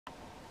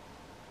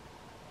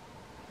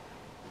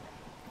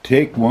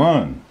Take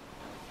one.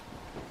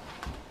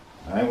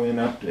 I went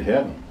up to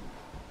heaven.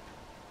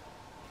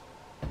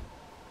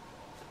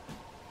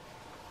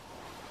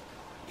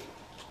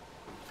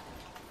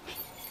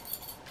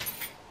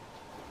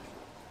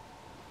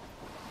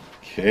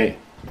 Okay,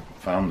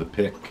 found the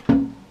pick.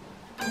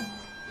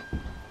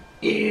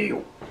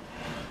 Ew.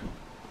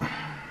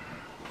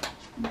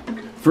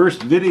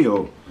 First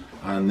video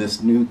on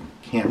this new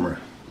camera.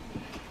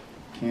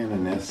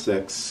 Canon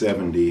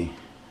SX70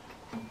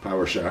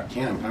 PowerShot.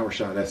 Canon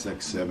PowerShot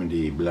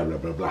SX70 blah blah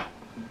blah blah.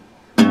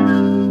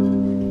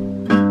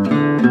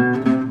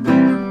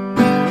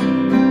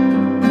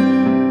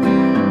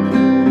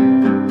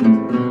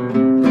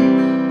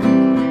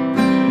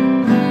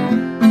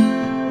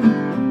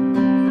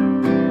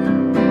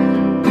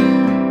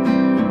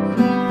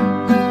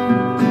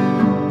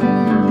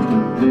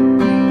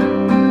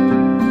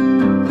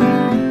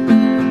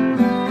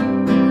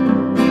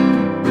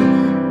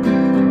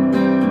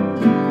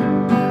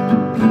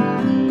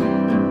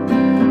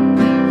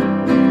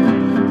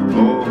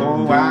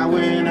 I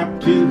went up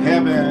to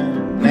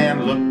heaven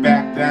and looked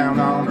back down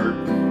on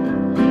earth,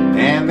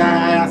 and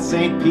I asked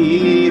St.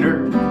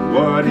 Peter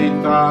what he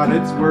thought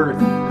it's worth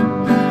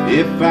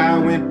if I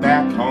went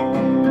back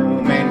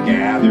home and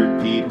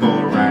gathered people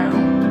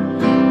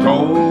around,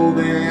 told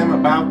them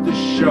about the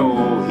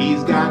show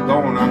he's got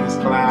going on this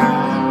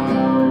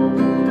cloud.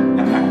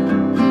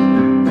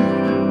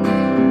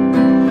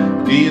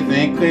 Do you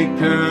think they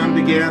come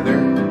together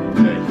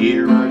to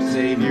hear our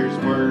Savior's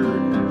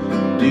word?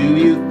 Do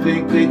you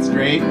think they'd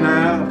straighten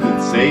up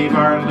and save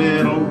our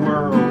little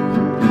world?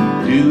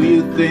 Do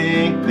you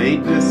think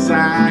they'd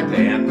decide to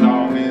end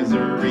all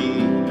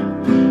misery?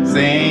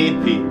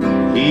 St.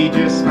 Peter, he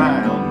just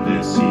smiled,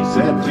 this he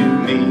said to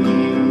me.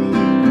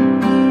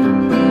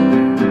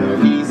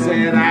 He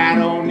said, I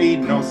don't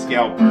need no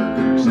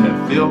scalpers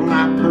to fill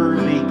my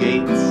pearly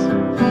gates.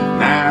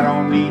 I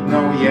don't need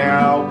no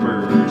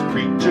yelpers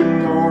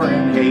preaching war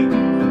and hate.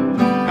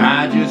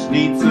 I just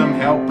need some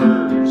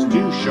helpers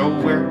to show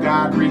where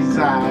God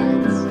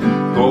resides.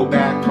 Go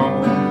back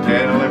home,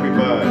 tell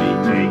everybody,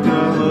 take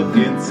a look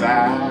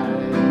inside.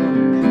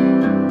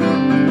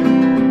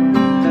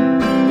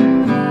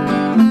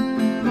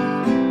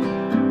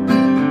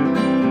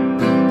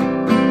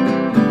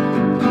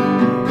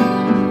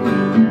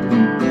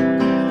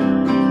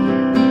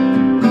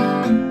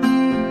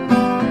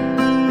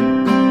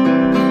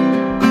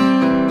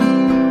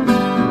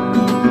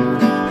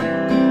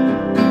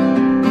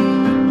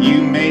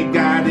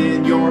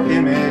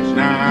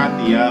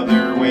 The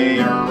other way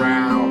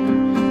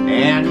around,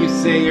 and you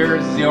say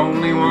yours is the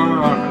only one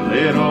a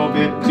little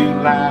bit too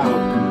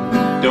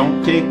loud.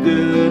 Don't take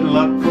good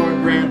luck for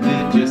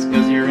granted just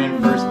cause you're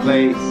in first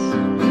place.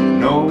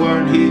 No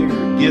one here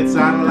gets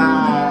out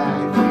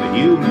alive from the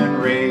human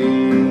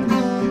race.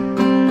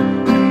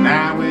 And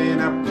I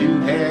went up to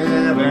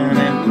heaven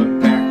and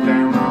looked back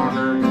down on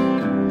earth,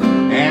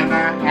 and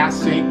I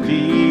asked St.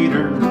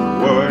 Peter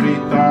what he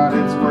thought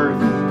it's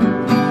worth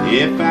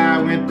if I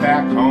went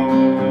back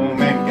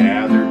home and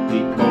gathered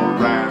people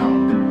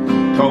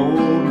around,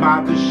 told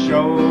about the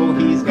show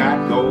he's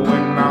got going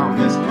on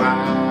this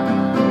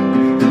cloud.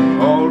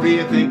 Oh, do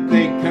you think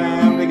they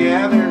come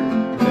together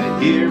to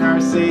hear our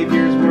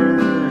Savior's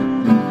word?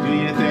 Do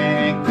you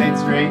think they'd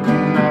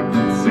straighten up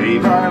and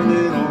save our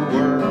little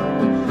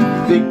world?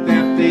 You think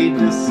that they'd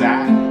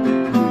decide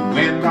to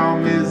end all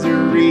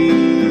misery?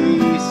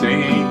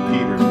 St.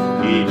 Peter,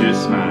 he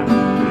just smiled,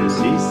 this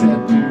he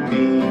said to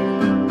me.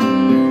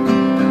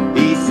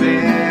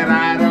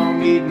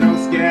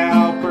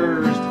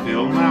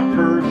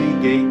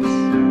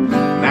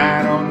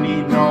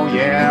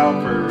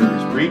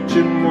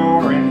 Preaching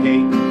war and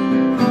hate.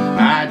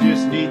 I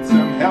just need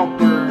some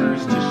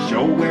helpers to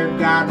show where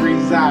God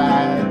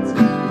resides.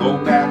 Go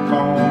back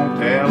home,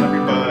 tell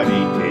everybody,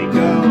 take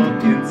a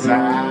look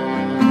inside.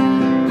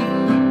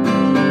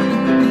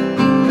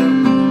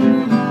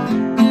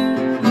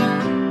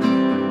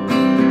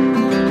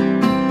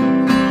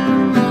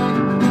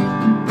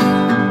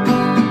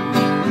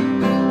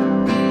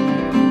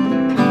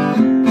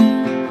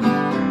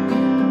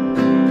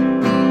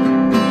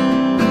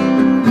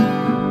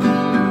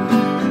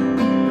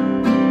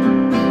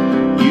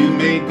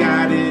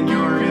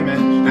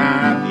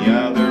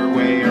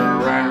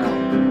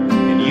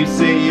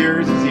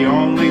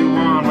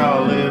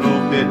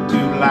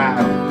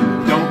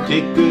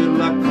 Take good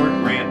luck for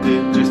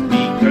granted just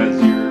because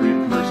you're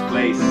in first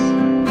place.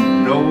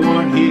 No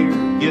one here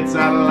gets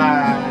out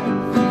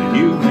alive from the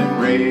human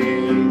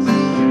race.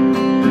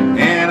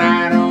 And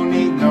I don't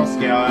need no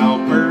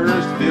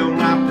scalpers to fill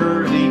my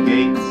pearly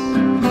gates.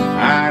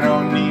 I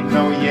don't need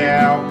no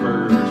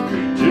yelpers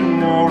preaching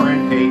war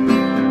and hate.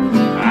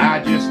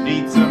 I just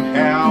need some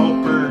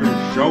helpers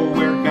to show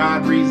where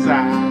God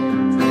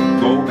resides.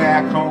 Go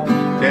back home,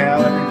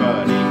 tell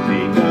everybody,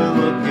 take a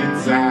look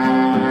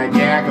inside.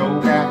 Yeah, go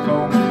back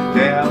home,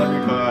 tell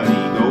everybody,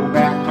 go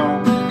back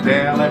home,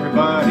 tell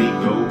everybody,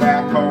 go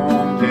back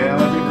home,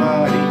 tell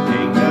everybody,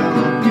 take a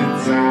look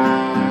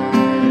inside.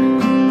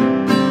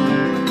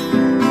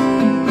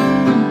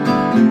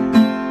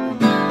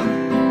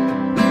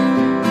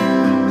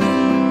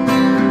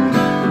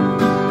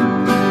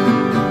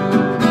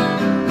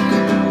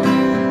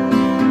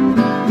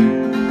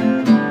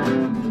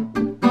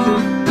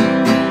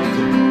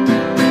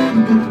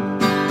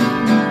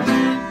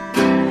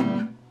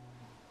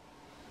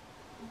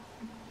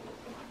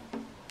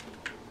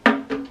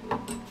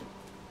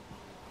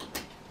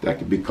 That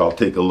could be called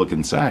Take a Look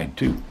Inside,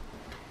 too.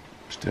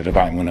 Instead of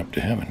I Went Up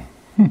to Heaven.